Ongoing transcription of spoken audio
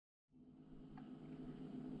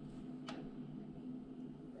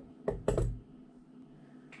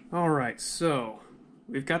Alright, so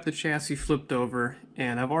we've got the chassis flipped over,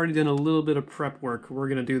 and I've already done a little bit of prep work. We're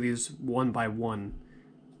going to do these one by one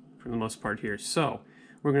for the most part here. So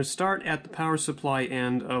we're going to start at the power supply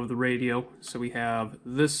end of the radio. So we have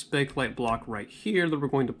this Bakelite block right here that we're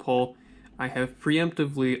going to pull. I have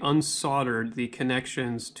preemptively unsoldered the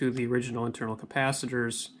connections to the original internal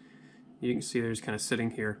capacitors. You can see they're just kind of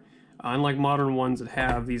sitting here. Unlike modern ones that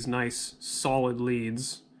have these nice solid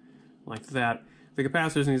leads like that, the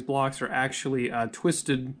capacitors in these blocks are actually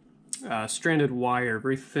twisted, stranded wire,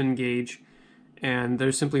 very thin gauge, and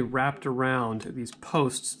they're simply wrapped around these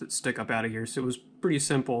posts that stick up out of here. So it was pretty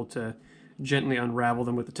simple to gently unravel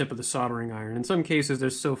them with the tip of the soldering iron. In some cases, they're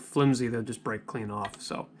so flimsy they'll just break clean off,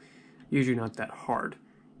 so usually not that hard.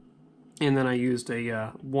 And then I used a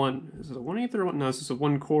this is a 1/8 or no, this is a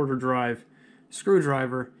 1/4 drive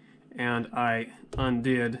screwdriver, and I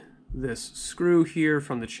undid this screw here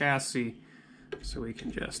from the chassis. So we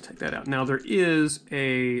can just take that out. Now there is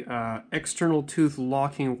a external tooth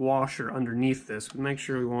locking washer underneath this. But make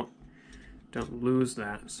sure we don't lose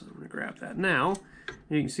that. So I'm going to grab that now.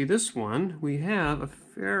 And you can see this one, we have a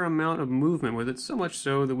fair amount of movement with it, so much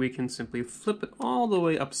so that we can simply flip it all the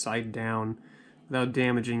way upside down without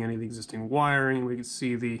damaging any of the existing wiring. We can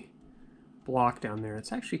see the block down there.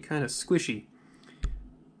 It's actually kind of squishy.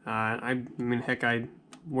 I mean, heck, I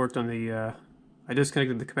worked on the I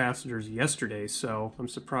disconnected the capacitors yesterday, so I'm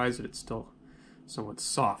surprised that it's still somewhat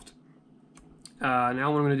soft.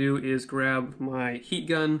 Now what I'm going to do is grab my heat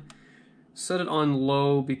gun, set it on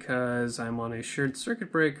low because I'm on a shared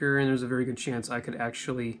circuit breaker, and there's a very good chance I could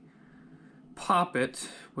actually pop it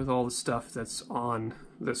with all the stuff that's on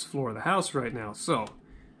this floor of the house right now. So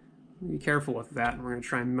be careful with that, and we're going to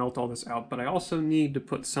try and melt all this out. But I also need to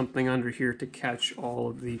put something under here to catch all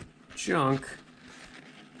of the junk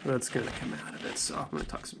that's going to come out of it, so I'm going to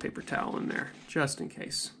tuck some paper towel in there, just in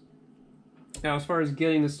case. Now, as far as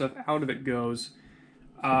getting this stuff out of it goes,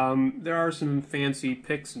 there are some fancy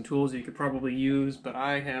picks and tools that you could probably use, but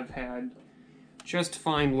I have had just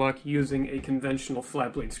fine luck using a conventional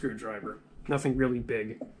flat blade screwdriver. Nothing really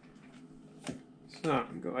big. So, I'm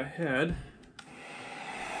going to go ahead,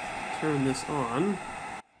 turn this on.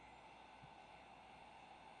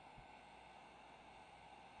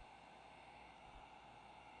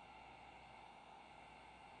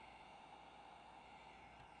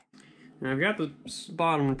 And I've got the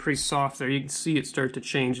bottom pretty soft there. You can see it start to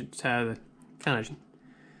change. It's kind of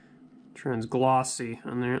turns glossy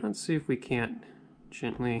on there. Let's see if we can't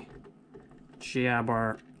gently jab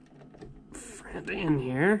our friend in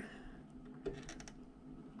here.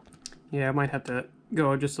 Yeah, I might have to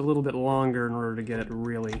go just a little bit longer in order to get it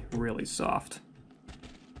really, really soft.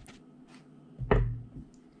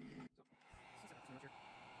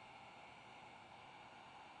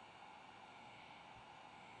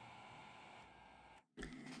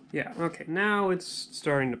 Yeah, okay, now it's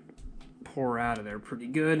starting to pour out of there pretty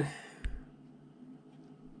good.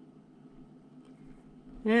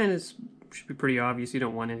 And it should be pretty obvious. You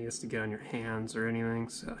don't want any of this to get on your hands or anything,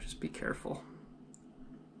 so just be careful.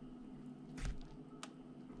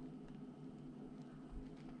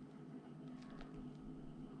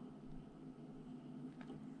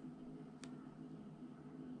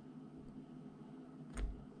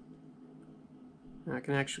 Now I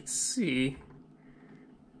can actually see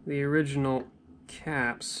the original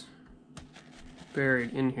caps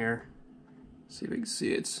buried in here. See if we can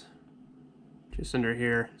see it's just under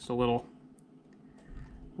here. It's a little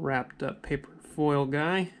wrapped up paper foil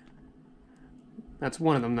guy. That's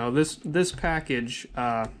one of them though. This package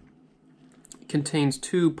contains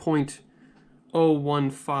 2.015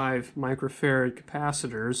 microfarad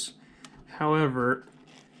capacitors. However,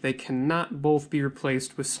 they cannot both be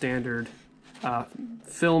replaced with standard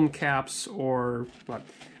film caps, or what?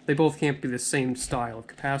 They both can't be the same style of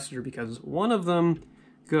capacitor because one of them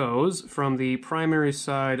goes from the primary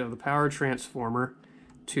side of the power transformer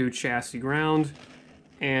to chassis ground,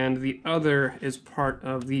 and the other is part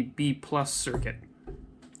of the B+ circuit.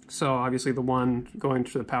 So obviously the one going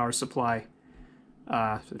to the power supply,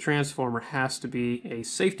 the transformer, has to be a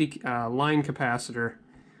safety line capacitor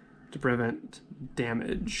to prevent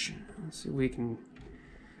damage. Let's see if we can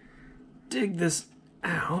dig this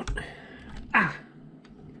out. Ah!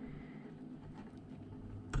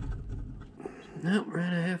 No, we're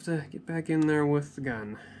gonna have to get back in there with the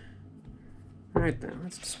gun. Alright then,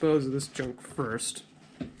 let's dispose of this junk first.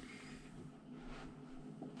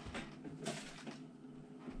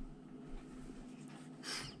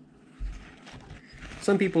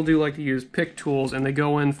 Some people do like to use pick tools, and they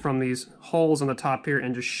go in from these holes on the top here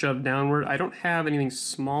and just shove downward. I don't have anything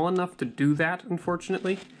small enough to do that,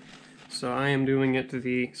 unfortunately. So I am doing it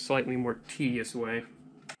the slightly more tedious way.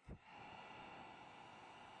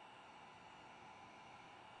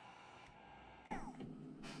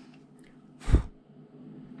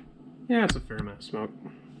 Yeah, it's a fair amount of smoke.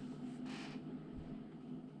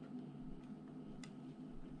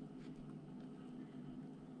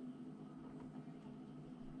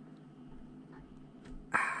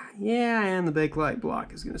 Yeah, and the Bakelite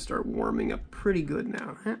block is going to start warming up pretty good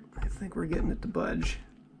now. I think we're getting it to budge.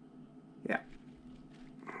 Yeah.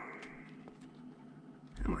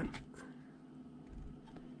 Come on.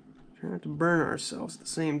 Try not to burn ourselves at the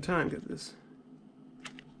same time. Get this.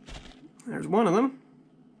 There's one of them.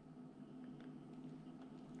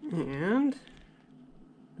 And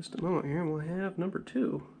just a moment here, we'll have number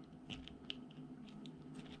 2.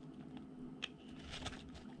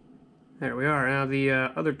 There we are. Now the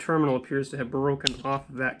other terminal appears to have broken off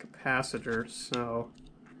of that capacitor, so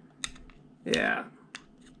yeah.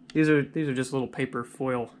 These are just little paper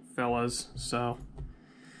foil fellas, so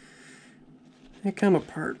they come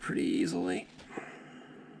apart pretty easily.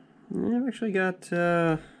 And I've actually got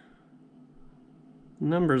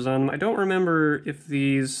numbers on them. I don't remember if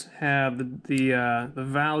these have the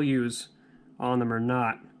values on them or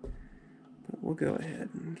not. But we'll go ahead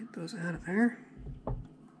and get those out of there.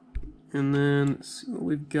 And then let's see what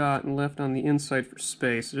we've got left on the inside for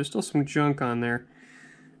space. There's still some junk on there,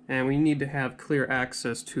 and we need to have clear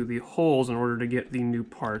access to the holes in order to get the new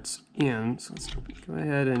parts in. So let's go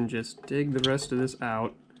ahead and just dig the rest of this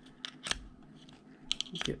out.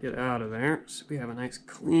 Get it out of there so we have a nice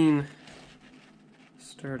clean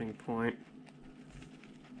starting point.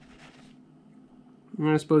 And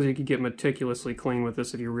I suppose you could get meticulously clean with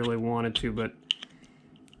this if you really wanted to, but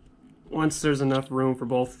once there's enough room for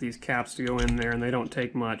both of these caps to go in there, and they don't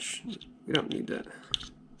take much, we don't need to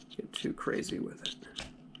get too crazy with it.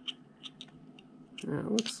 Now,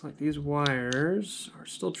 it looks like these wires are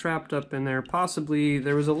still trapped up in there. Possibly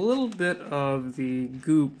there was a little bit of the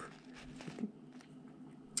goop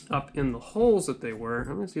up in the holes that they were.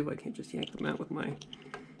 I'm going to see if I can just yank them out with my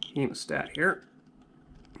hemostat here.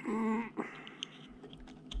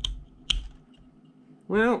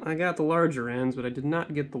 Well, I got the larger ends, but I did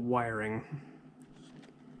not get the wiring.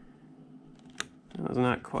 That was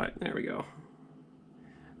not quite. There we go.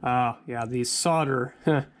 Yeah, the solder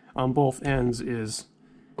on both ends is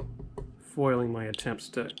foiling my attempts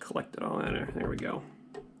to collect it all in there. There we go.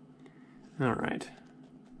 All right.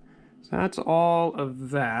 So that's all of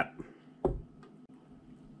that.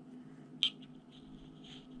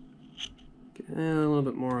 Get a little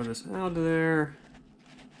bit more of this out of there.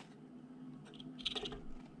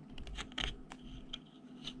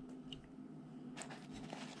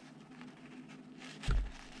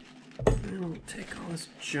 We'll take all this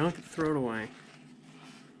junk and throw it away.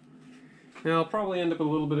 Now, I'll probably end up with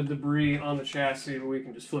a little bit of debris on the chassis, but we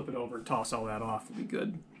can just flip it over and toss all that off. It'll be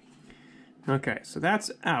good. Okay, so that's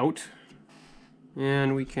out.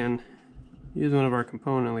 And we can use one of our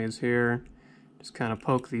component leads here. Just kind of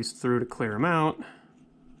poke these through to clear them out.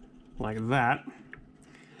 Like that.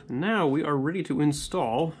 And now we are ready to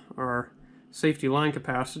install our safety line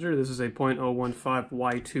capacitor. This is a 0.015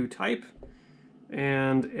 Y2 type.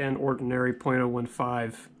 And an ordinary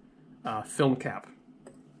 0.015 film cap,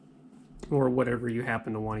 or whatever you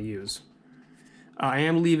happen to want to use. I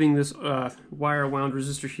am leaving this wire wound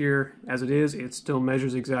resistor here as it is. It still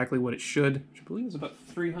measures exactly what it should, which I believe is about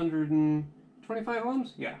 325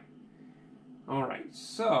 ohms? Yeah. Alright,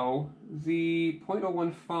 so the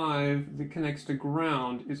 0.015 that connects to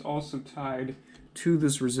ground is also tied to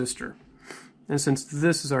this resistor. And since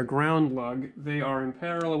this is our ground lug, they are in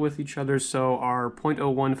parallel with each other, so our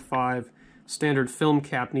 0.015 standard film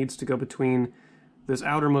cap needs to go between this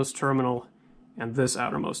outermost terminal and this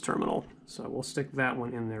outermost terminal. So we'll stick that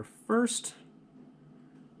one in there first.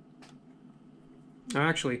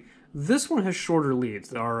 Actually, this one has shorter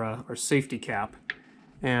leads, our safety cap.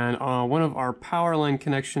 And one of our power line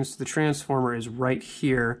connections to the transformer is right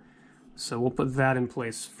here. So we'll put that in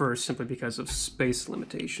place first, simply because of space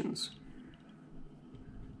limitations.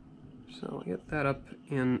 So I'll get that up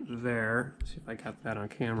in there. See if I got that on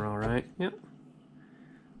camera all right. Yep.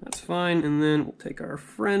 That's fine. And then we'll take our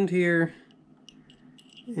friend here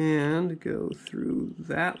and go through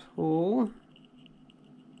that hole.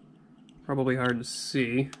 Probably hard to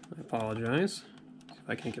see. I apologize. See if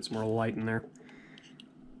I can get some more light in there.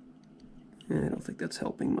 I don't think that's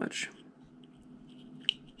helping much.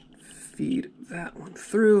 Feed that one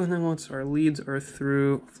through, and then once our leads are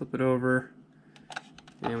through, flip it over.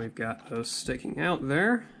 And we've got those sticking out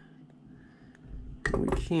there. And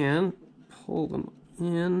we can pull them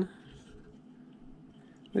in.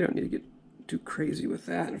 We don't need to get too crazy with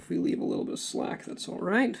that. If we leave a little bit of slack, that's all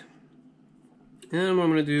right. And what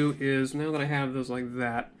I'm going to do is, now that I have those like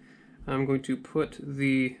that, I'm going to put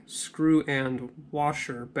the screw and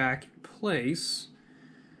washer back in place.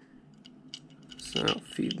 So I'll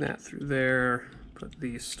feed that through there, put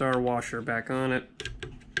the star washer back on it,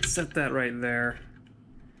 set that right there,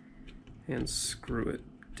 and screw it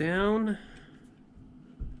down.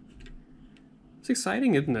 It's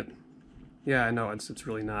exciting, isn't it? Yeah, I know, it's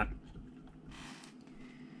really not.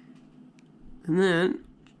 And then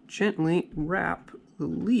gently wrap the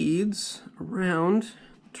leads around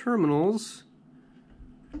terminals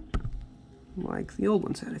like the old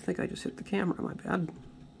ones had. I think I just hit the camera, my bad.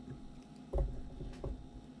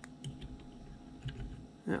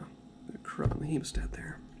 Yeah, a crud on the hemostat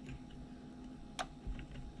there.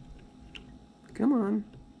 Come on.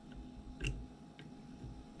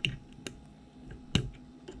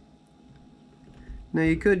 Now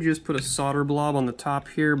you could just put a solder blob on the top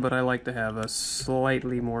here, but I like to have a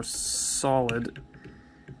slightly more solid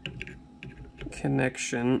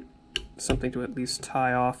connection, something to at least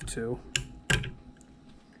tie off to.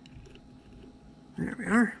 There we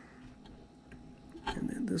are. And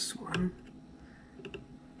then this one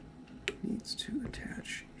needs to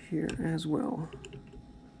attach here as well.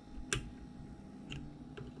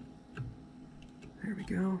 There we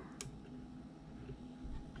go.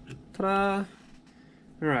 Ta-da!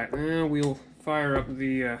 Alright, now we'll fire up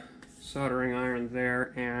the soldering iron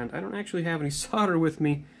there, and I don't actually have any solder with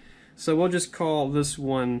me, so we'll just call this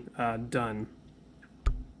one done.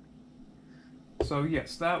 So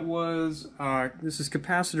yes, that was, this is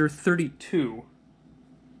capacitor 32.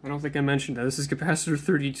 I don't think I mentioned that. This is capacitor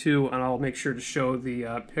 32, and I'll make sure to show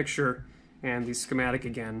the picture and the schematic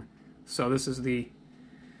again. So this is the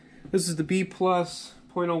B plus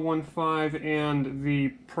 0.015 and the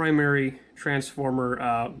primary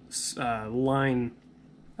transformer line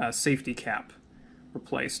safety cap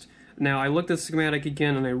replaced. Now I looked at the schematic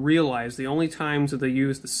again and I realized the only times that they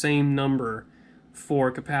use the same number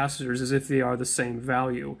for capacitors is if they are the same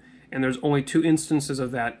value. And there's only 2 instances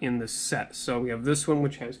of that in this set. So we have this one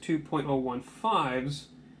which has 2.015s,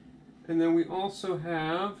 and then we also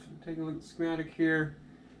have, take a look at the schematic here,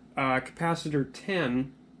 capacitor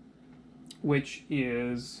 10, which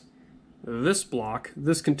is this block.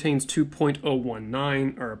 This contains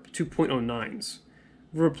 2.019 or 2.09s.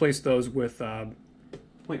 We'll replace those with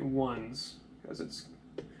 0.1s because it's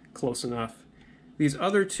close enough. These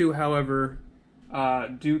other two, however,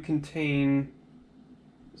 do contain,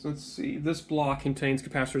 so let's see, this block contains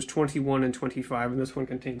capacitors 21 and 25, and this one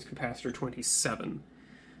contains capacitor 27.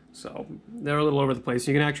 So they're a little over the place.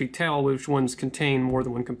 You can actually tell which ones contain more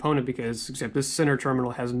than one component because, except this center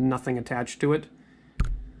terminal has nothing attached to it.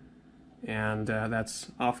 And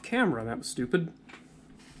that's off camera. That was stupid.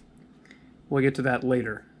 We'll get to that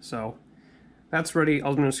later. So that's ready.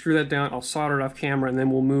 I'm going to screw that down. I'll solder it off camera, and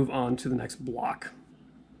then we'll move on to the next block.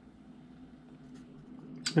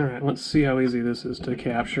 Alright, let's see how easy this is to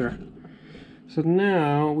capture. So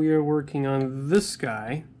now we are working on this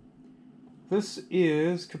guy. This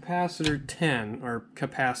is capacitor 10, or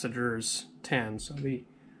capacitors 10, so the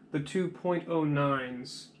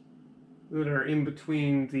 2.09s that are in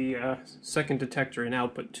between the second detector and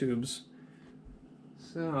output tubes.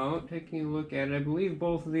 So, taking a look at it, I believe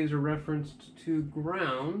both of these are referenced to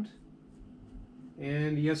ground,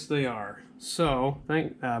 and yes they are. So,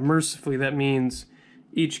 mercifully that means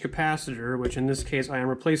each capacitor, which in this case I am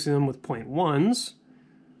replacing them with 0.1s,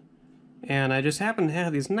 and I just happen to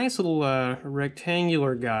have these nice little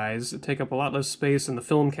rectangular guys that take up a lot less space than the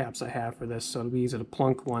film caps I have for this, so it'll be easy to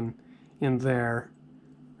plunk one in there,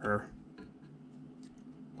 or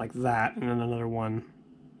like that, and then another one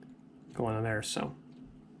going in there. So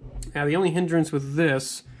now the only hindrance with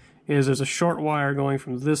this is there's a short wire going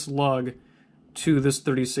from this lug to this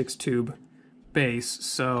 36 tube base,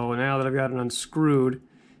 so now that I've got it unscrewed,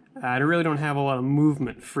 I really don't have a lot of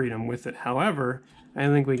movement freedom with it. However, I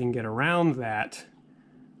think we can get around that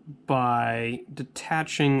by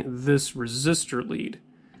detaching this resistor lead.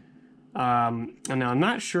 And now I'm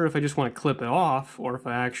not sure if I just want to clip it off or if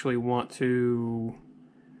I actually want to...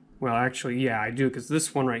 Well, actually, yeah, I do, because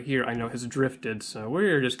this one right here I know has drifted, so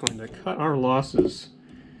we're just going to cut our losses.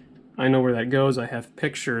 I know where that goes. I have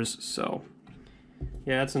pictures, so...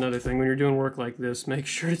 Yeah, that's another thing. When you're doing work like this, make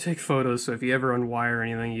sure to take photos, so if you ever unwire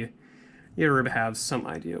anything, you have some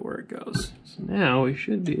idea where it goes. So now we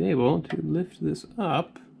should be able to lift this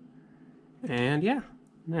up, and yeah,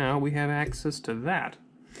 now we have access to that.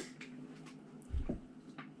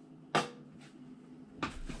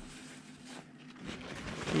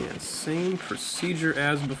 Yeah, same procedure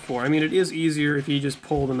as before. I mean, it is easier if you just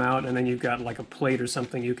pull them out and then you've got like a plate or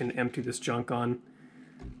something you can empty this junk on.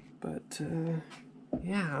 But,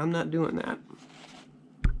 yeah, I'm not doing that.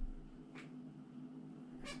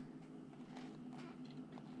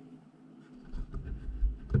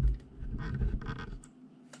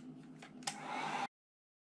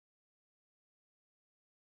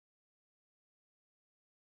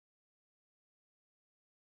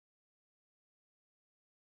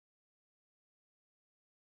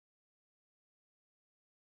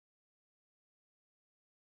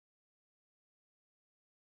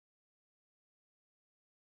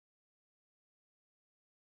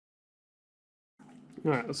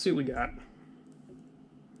 Alright, let's see what we got.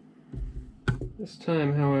 This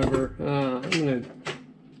time, however, I'm going to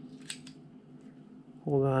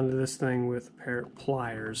hold on to this thing with a pair of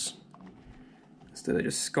pliers instead of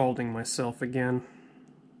just scalding myself again.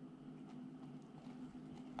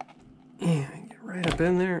 And get right up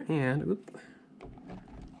in there and, oop,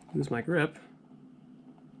 lose my grip.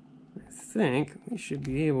 I think we should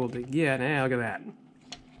be able to get, look at that.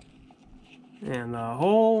 And the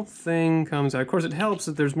whole thing comes out. Of course, it helps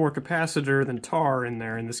that there's more capacitor than tar in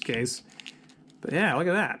there in this case. But yeah, look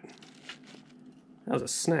at that. That was a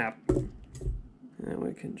snap. And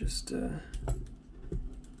we can just,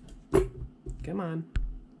 come on.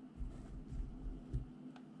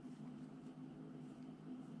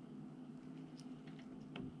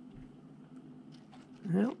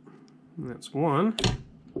 Well, that's one.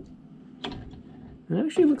 It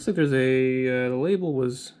actually looks like there's a, the label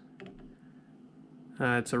was,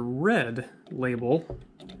 it's a red label,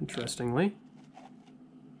 interestingly.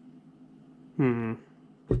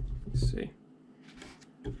 Let's see.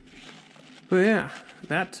 But yeah,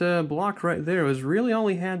 that block right there was really all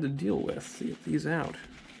we had to deal with to get these out.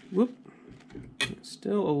 Whoop.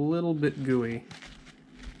 Still a little bit gooey.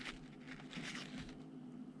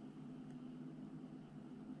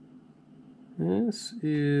 This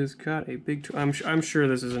is got a big... I'm sure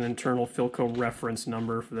this is an internal Philco reference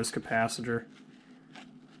number for this capacitor.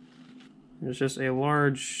 There's just a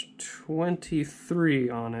large 23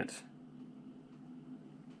 on it.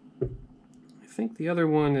 I think the other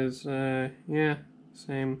one is, yeah,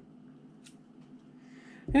 same.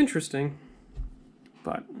 Interesting,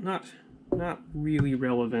 but not really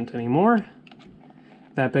relevant anymore.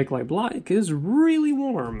 That Bakelite block is really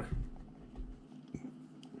warm.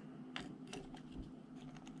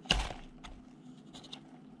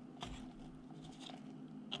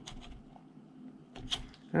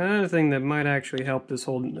 Another thing that might actually help this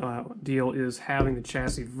whole deal is having the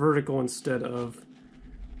chassis vertical instead of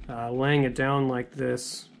laying it down like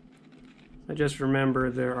this. I just remember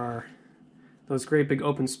there are those great big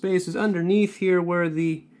open spaces underneath here where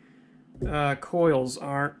the coils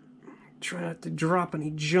are. Try not to drop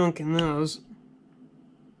any junk in those.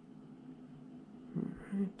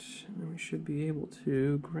 Alright, and then we should be able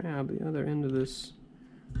to grab the other end of this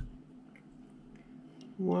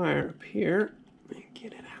wire up here.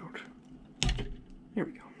 Get it out. There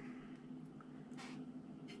we go.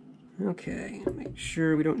 Okay, make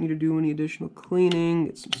sure we don't need to do any additional cleaning.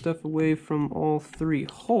 Get some stuff away from all three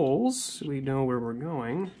holes so we know where we're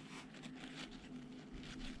going.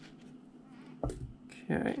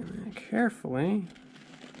 Okay, and carefully.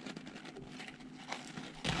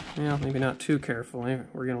 Well, maybe not too carefully.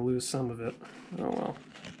 We're going to lose some of it. Oh well.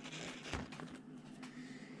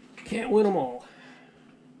 Can't win them all.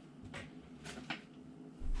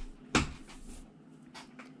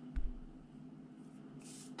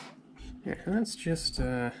 Here, let's just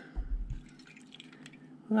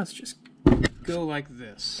go like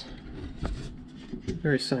this.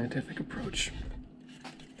 Very scientific approach.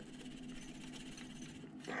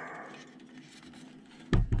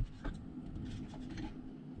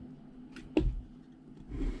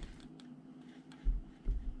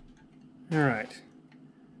 All right,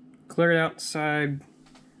 cleared outside,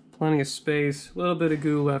 plenty of space, a little bit of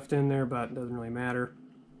goo left in there, but it doesn't really matter.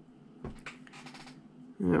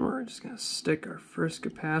 And we're just going to stick our first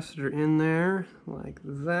capacitor in there, like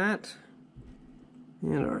that.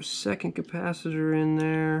 And our second capacitor in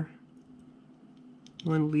there.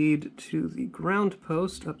 One lead to the ground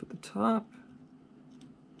post up at the top.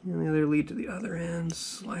 And the other lead to the other end.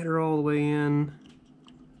 Slide her all the way in.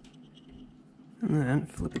 And then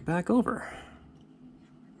flip it back over.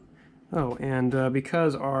 Oh, and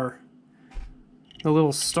because the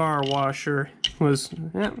little star washer was,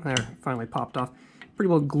 there, finally popped off. Pretty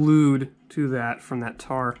well glued to that from that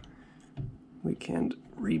tar, we can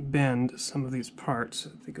rebend some of these parts so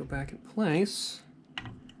that they go back in place.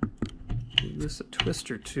 Give this a twist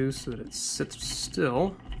or two so that it sits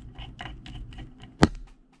still.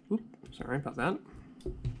 Sorry about that.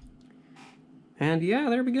 And yeah,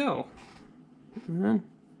 there we go. And then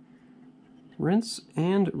rinse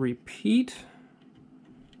and repeat.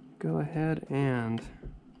 Go ahead and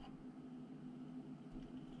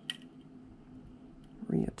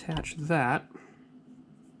reattach that.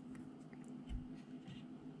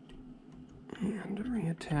 And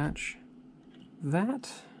reattach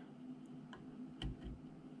that.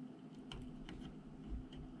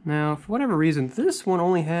 Now, for whatever reason, this one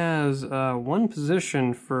only has one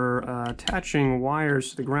position for attaching wires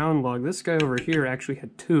to the ground lug. This guy over here actually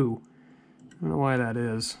had two. I don't know why that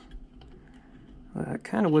is. It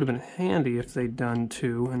kind of would have been handy if they'd done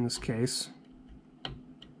two in this case.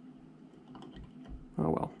 Oh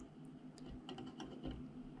well.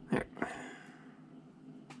 There.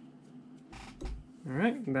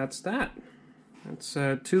 Alright, that's that. That's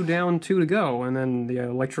 2 down, 2 to go, and then the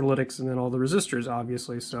electrolytics and then all the resistors,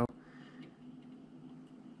 obviously, so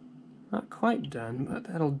not quite done, but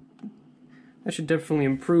that should definitely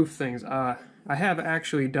improve things. I have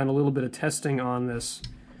actually done a little bit of testing on this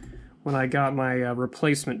when I got my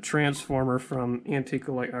replacement transformer from Antique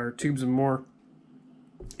or Tubes and More.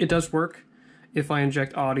 It does work if I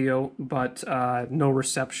inject audio, but no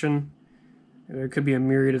reception. There could be a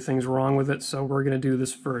myriad of things wrong with it, so we're going to do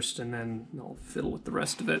this first, and then I'll fiddle with the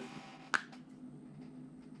rest of it.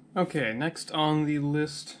 Okay, next on the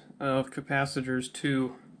list of capacitors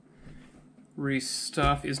to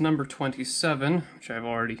restuff is number 27, which I've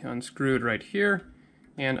already unscrewed right here,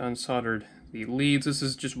 and unsoldered the leads. This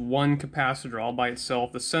is just one capacitor all by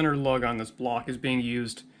itself. The center lug on this block is being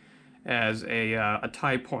used as a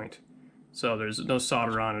tie point, so there's no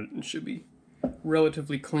solder on it. It should be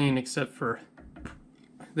relatively clean, except for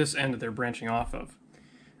this end that they're branching off of.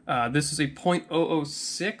 This is a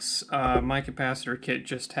 0.006. My capacitor kit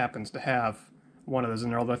just happens to have one of those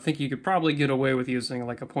in there, although I think you could probably get away with using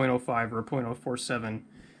like a 0.05 or a 0.047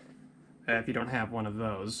 if you don't have one of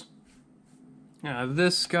those.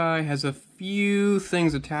 This guy has a few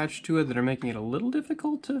things attached to it that are making it a little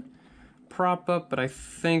difficult to prop up, but I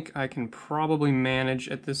think I can probably manage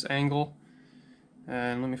at this angle.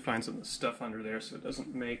 And let me find some of the stuff under there so it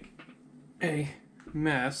doesn't make a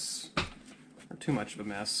mess, or too much of a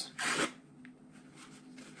mess.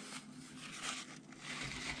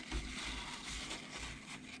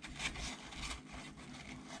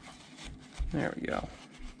 There we go.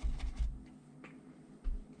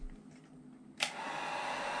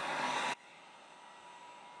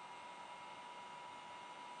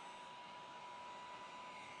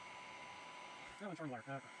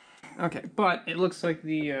 Okay, but it looks like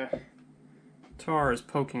the tar is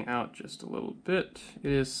poking out just a little bit.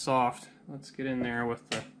 It is soft. Let's get in there with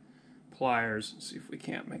the pliers and see if we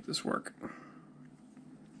can't make this work.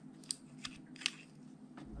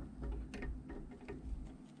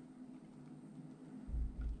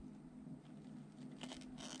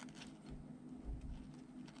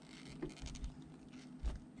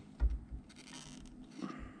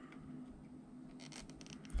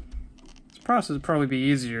 This process would probably be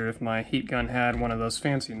easier if my heat gun had one of those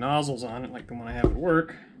fancy nozzles on it like the one I have at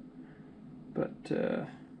work, but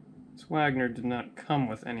this Wagner did not come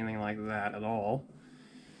with anything like that at all,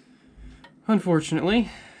 unfortunately.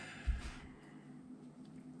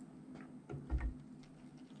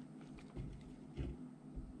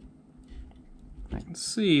 I can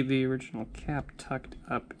see the original cap tucked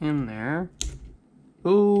up in there.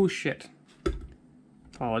 Oh shit.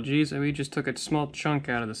 Apologies, we just took a small chunk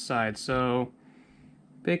out of the side, so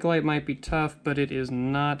Bakelite might be tough, but it is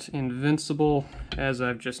not invincible, as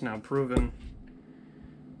I've just now proven.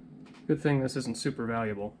 Good thing this isn't super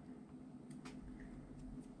valuable.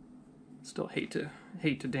 Still hate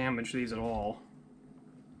to damage these at all.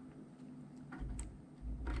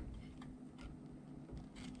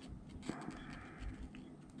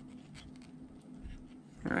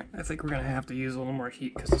 Alright, I think we're going to have to use a little more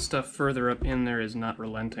heat because the stuff further up in there is not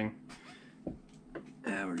relenting.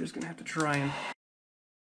 We're just going to have to try and...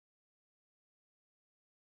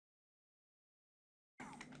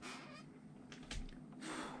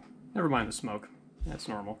 Never mind the smoke. That's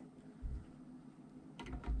normal.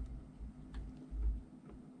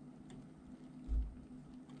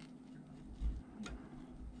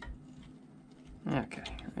 Okay,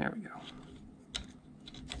 there we go.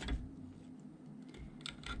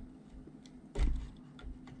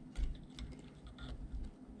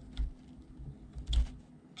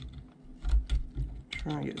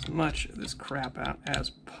 Try and get as much of this crap out as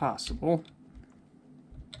possible.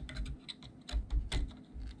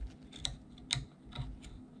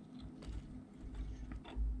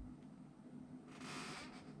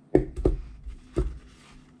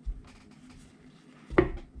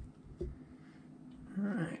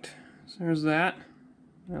 So there's that.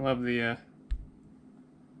 I love the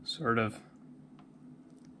sort of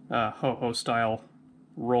ho-ho style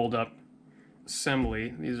rolled up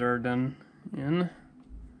assembly these are done in.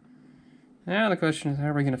 Now the question is, how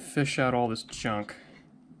are we going to fish out all this junk?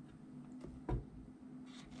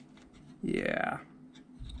 Yeah.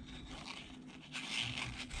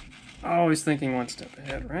 Always thinking one step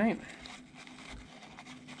ahead, right?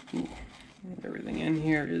 Ooh, and everything in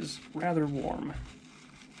here is rather warm.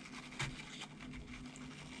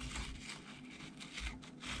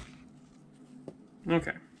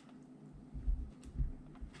 Okay.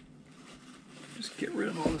 Just get rid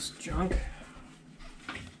of all this junk.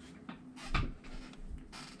 Grab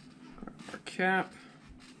our cap.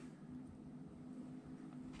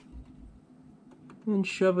 And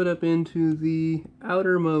shove it up into the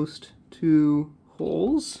outermost two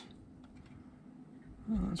holes.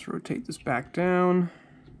 Let's rotate this back down.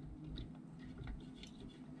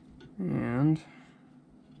 And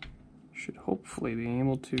should hopefully be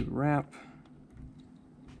able to wrap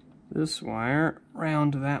this wire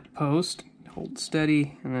around that post, hold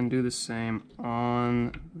steady, and then do the same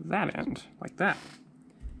on that end, like that.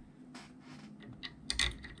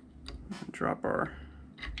 Drop our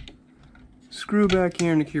screw back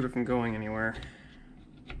here to keep it from going anywhere.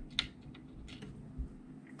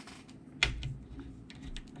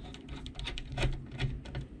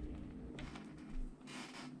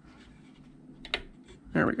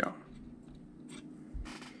 There we go.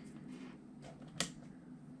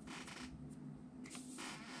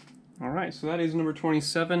 Alright, so that is number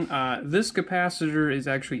 27. This capacitor is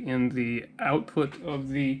actually in the output of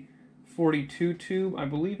the 42 tube. I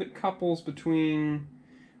believe it couples between,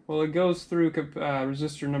 well, it goes through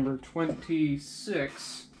resistor number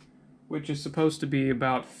 26, which is supposed to be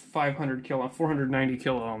about 490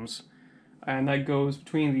 kilo ohms. And that goes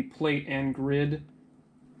between the plate and grid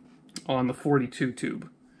on the 42 tube.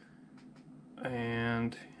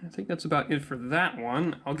 And I think that's about it for that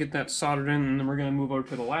one. I'll get that soldered in, and then we're going to move over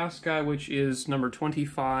to the last guy, which is number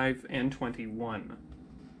 25 and 21.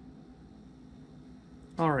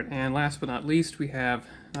 Alright, and last but not least, we have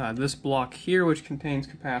this block here, which contains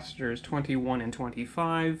capacitors 21 and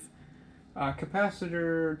 25.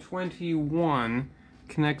 Capacitor 21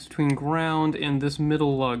 connects between ground and this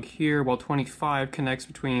middle lug here, while 25 connects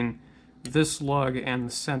between this lug and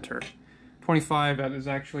the center. 25, that is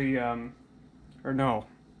actually, or no,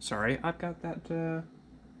 sorry, I've got that, I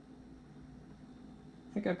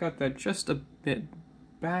think I've got that just a bit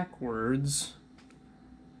backwards.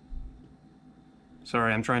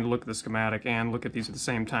 Sorry, I'm trying to look at the schematic and look at these at the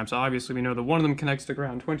same time. So obviously we know that one of them connects to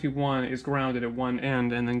ground. 21 is grounded at one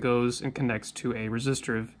end and then goes and connects to a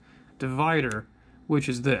resistive divider, which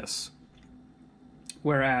is this.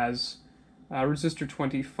 Whereas resistor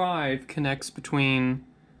 25 connects between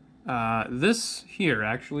this here,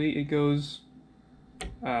 actually. It goes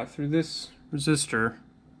through this resistor.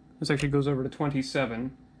 This actually goes over to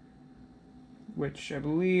 27, which I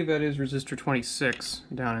believe that is resistor 26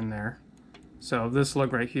 down in there. So this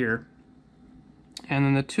lug right here. And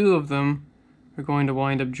then the two of them are going to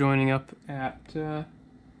wind up joining up at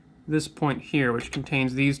this point here, which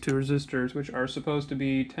contains these two resistors, which are supposed to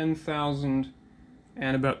be 10,000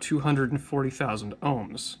 and about 240,000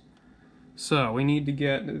 ohms. So we need to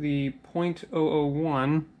get the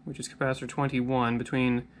 0.001, which is capacitor 21,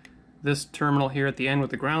 between this terminal here at the end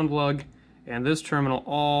with the ground lug and this terminal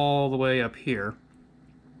all the way up here.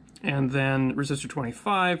 And then resistor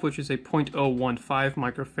 25, which is a 0.015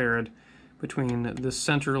 microfarad between this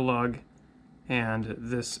center lug and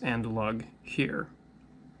this end lug here.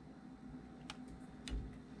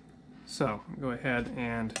 So, go ahead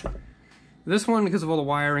and this one, because of all the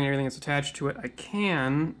wiring and everything that's attached to it, I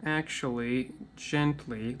can actually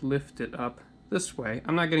gently lift it up this way.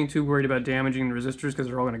 I'm not getting too worried about damaging the resistors because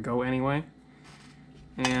they're all going to go anyway.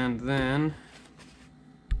 And then,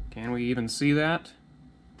 can we even see that?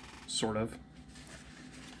 Sort of.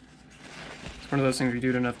 It's one of those things you do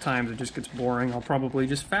it enough times it just gets boring. I'll probably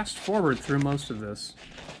just fast forward through most of this.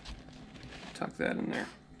 Tuck that in there.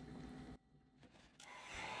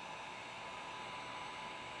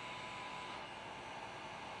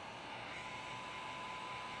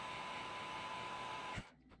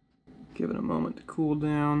 Give it a moment to cool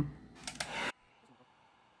down.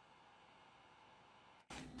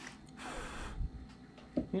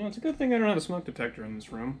 You know, it's a good thing I don't have a smoke detector in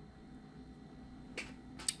this room.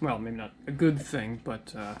 Well, maybe not a good thing,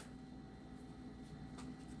 but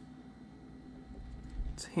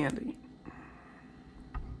it's handy.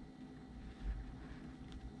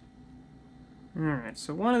 Alright,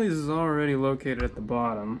 so one of these is already located at the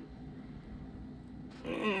bottom.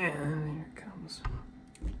 And here it comes.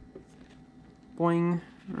 Boing.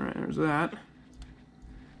 Alright, there's that.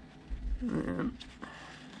 And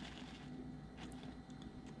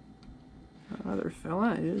the other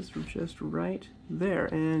fella is just right there.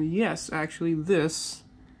 And yes, actually this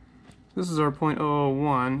is our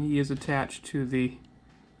 .001. He is attached to the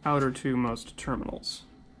outer two most terminals.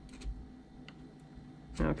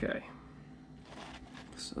 Okay.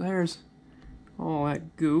 So there's all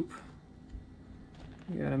that goop.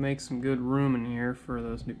 We gotta make some good room in here for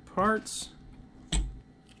those new parts.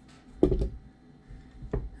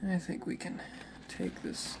 I think we can take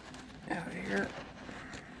this out of here.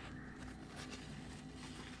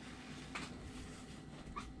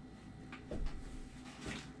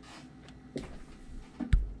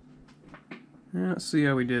 Let's see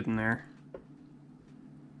how we did in there.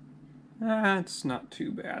 It's not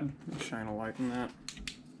too bad. Let's shine a light on that.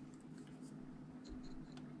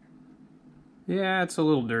 Yeah, it's a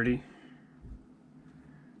little dirty.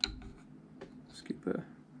 Let's keep a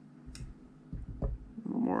little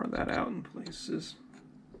more of that out in places.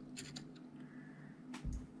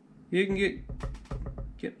 You can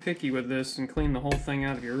get picky with this and clean the whole thing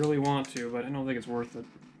out if you really want to, but I don't think it's worth it.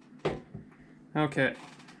 Okay,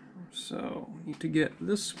 so need to get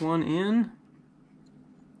this one in.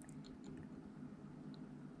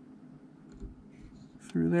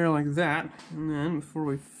 Through there like that, and then before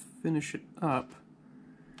we finish it up,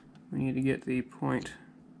 we need to get the .015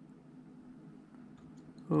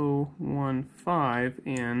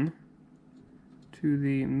 in to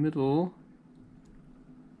the middle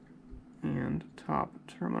and top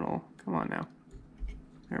terminal. Come on now.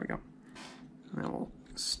 There we go. And then we'll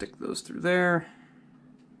stick those through there.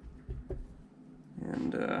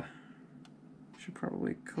 And should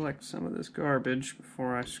probably collect some of this garbage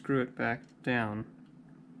before I screw it back down.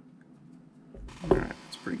 Alright,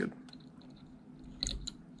 that's pretty good.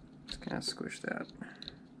 Just kind of squish that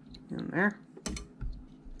in there.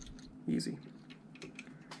 Easy.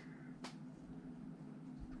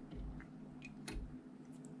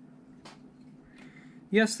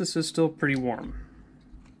 Yes, this is still pretty warm.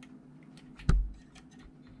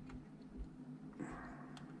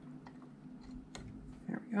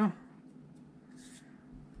 There we go.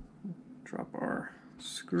 Drop our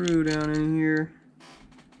screw down in here.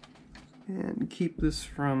 And keep this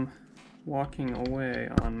from walking away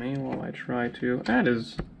on me while I try to. That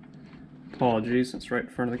is, apologies, it's right in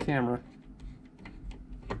front of the camera.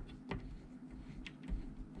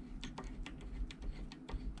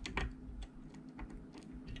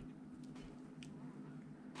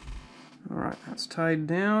 Alright, that's tied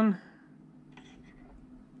down.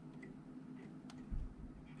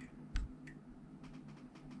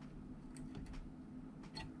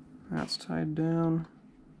 That's tied down.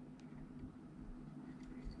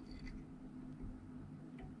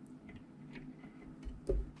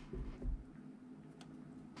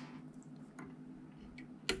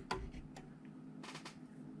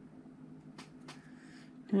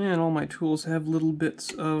 And all my tools have little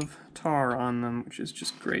bits of tar on them, which is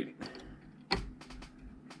just great.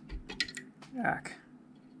 Ack.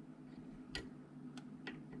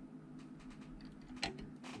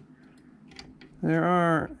 There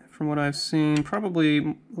are, from what I've seen, probably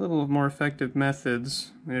a little more effective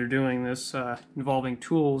methods that are doing this, involving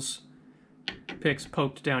tools, picks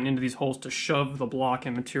poked down into these holes to shove the block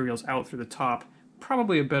and materials out through the top.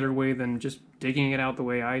 Probably a better way than just digging it out the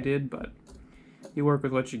way I did, but you work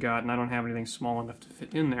with what you got, and I don't have anything small enough to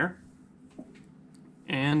fit in there.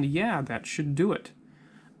 And yeah, that should do it.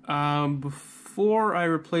 Before I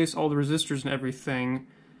replace all the resistors and everything,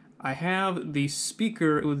 I have the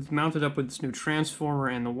speaker mounted up with this new transformer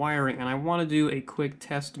and the wiring, and I want to do a quick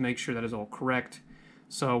test to make sure that is all correct.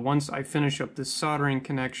 So once I finish up the soldering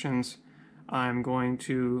connections, I'm going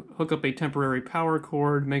to hook up a temporary power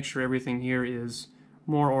cord, make sure everything here is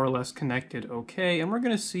more or less connected okay, and we're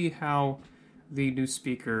going to see how the new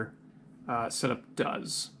speaker setup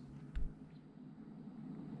does.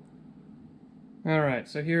 Alright,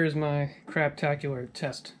 so here's my craptacular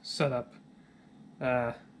test setup.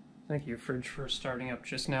 Thank you, Fridge, for starting up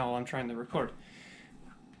just now while I'm trying to record.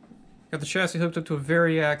 Got the chassis hooked up to a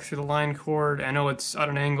Variac through the line cord. I know it's at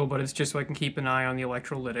an angle, but it's just so I can keep an eye on the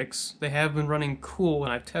electrolytics. They have been running cool,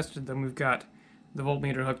 and I've tested them. We've got the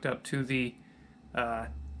voltmeter hooked up to the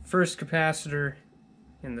first capacitor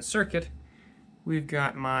in the circuit. We've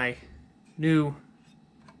got my new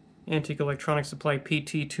antique electronic supply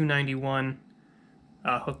PT291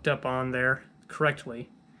 hooked up on there correctly.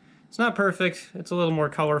 It's not perfect. It's a little more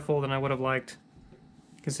colorful than I would have liked,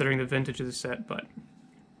 considering the vintage of the set, but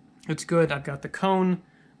it's good. I've got the cone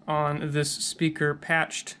on this speaker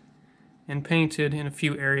patched and painted in a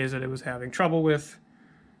few areas that it was having trouble with.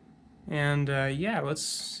 And yeah, let's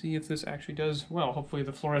see if this actually does well. Hopefully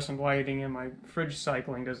the fluorescent lighting and my fridge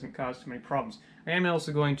cycling doesn't cause too many problems. I am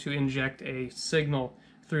also going to inject a signal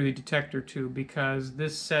through the detector tube because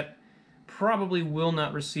this set probably will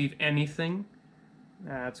not receive anything.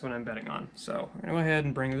 That's what I'm betting on. So I'm going to go ahead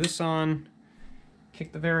and bring this on,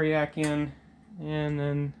 kick the variac in, and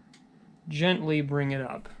then gently bring it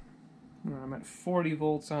up. I'm at 40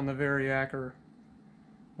 volts on the variac, or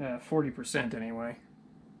 40% anyway.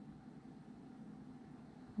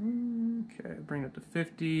 Okay, bring it to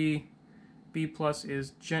 50. B plus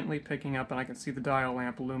is gently picking up, and I can see the dial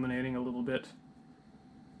lamp illuminating a little bit.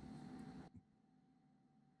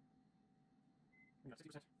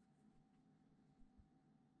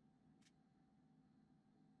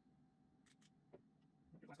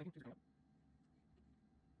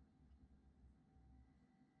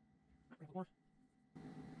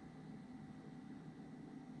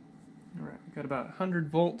 Alright, we've got about 100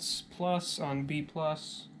 volts plus on B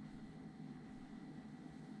plus.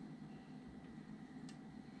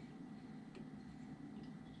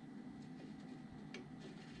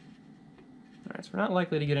 Alright, so we're not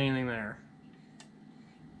likely to get anything there,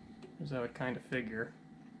 as I would kind of figure.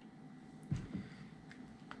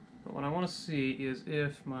 But what I want to see is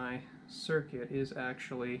if my circuit is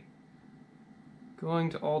actually going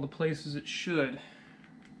to all the places it should.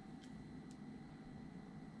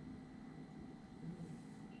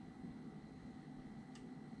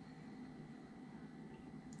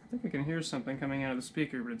 I think I can hear something coming out of the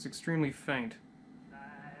speaker, but it's extremely faint.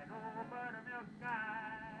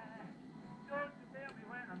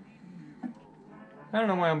 I don't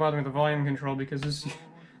know why I'm bothering with the volume control, because this,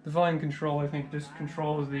 the volume control, I think, just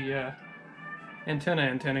controls the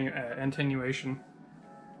antenna attenuation.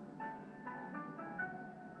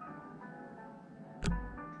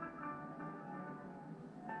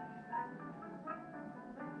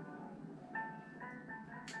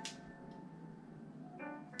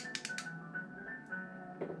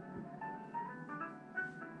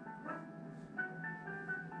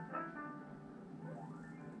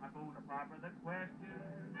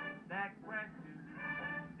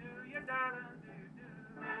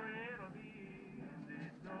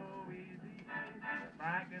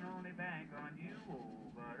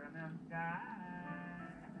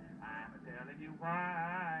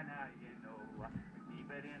 Why, now you know, keep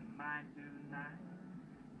it in mind tonight.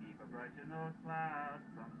 Keep a brushing those clouds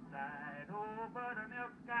from sight. Oh, buttermilk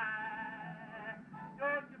sky,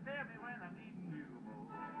 don't you fail me when I'm needing you more.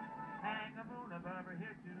 Hang a moon above her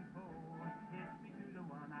here to cold. Kiss me to the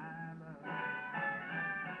one I love.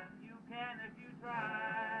 You can if you try.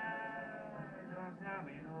 Don't tell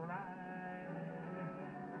me no lie.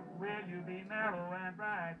 Will you be mellow and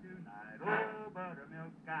bright tonight? Oh, buttermilk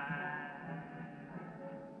sky.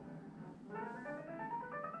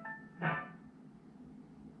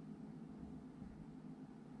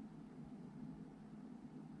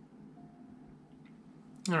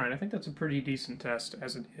 Alright, I think that's a pretty decent test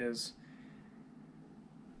as it is.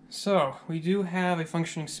 So, we do have a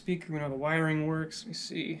functioning speaker. We know the wiring works. Let me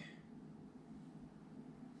see.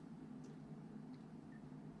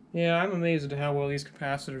 Yeah, I'm amazed at how well these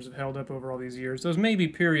capacitors have held up over all these years. Those may be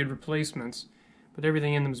period replacements, but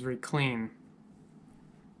everything in them is very clean.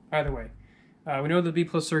 Either way, we know the B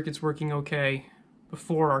plus circuit's working okay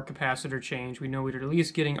before our capacitor change. We know we're at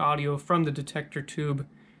least getting audio from the detector tube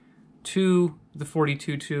to the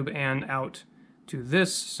 42 tube and out to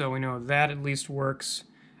this, so we know that at least works.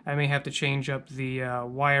 I may have to change up the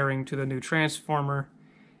wiring to the new transformer.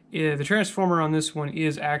 The transformer on this one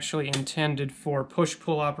is actually intended for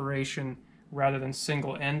push-pull operation rather than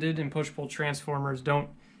single-ended, and push-pull transformers don't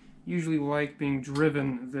usually like being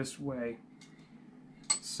driven this way.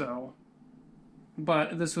 So,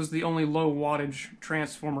 but this was the only low wattage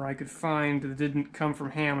transformer I could find that didn't come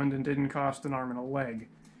from Hammond and didn't cost an arm and a leg.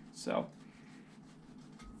 So,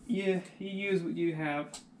 yeah, you use what you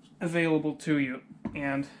have available to you,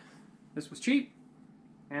 and this was cheap,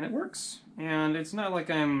 and it works. And it's not like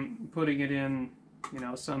I'm putting it in, you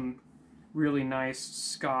know, some really nice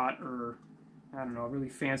Scott or, I don't know, really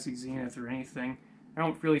fancy Zenith or anything. I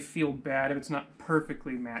don't really feel bad if it's not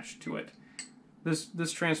perfectly matched to it.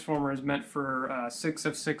 This transformer is meant for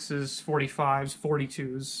 6F6s, 45s,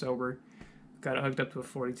 42s, so we're got it hooked up to a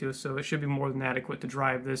 42, so it should be more than adequate to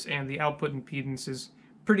drive this, and the output impedance is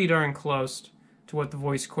pretty darn close to what the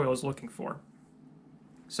voice coil is looking for.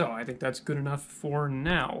 So I think that's good enough for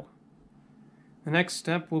now. The next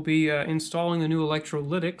step will be installing the new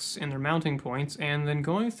electrolytics and their mounting points, and then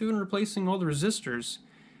going through and replacing all the resistors,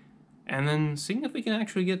 and then seeing if we can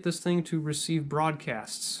actually get this thing to receive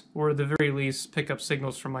broadcasts, or at the very least pick up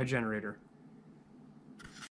signals from my generator.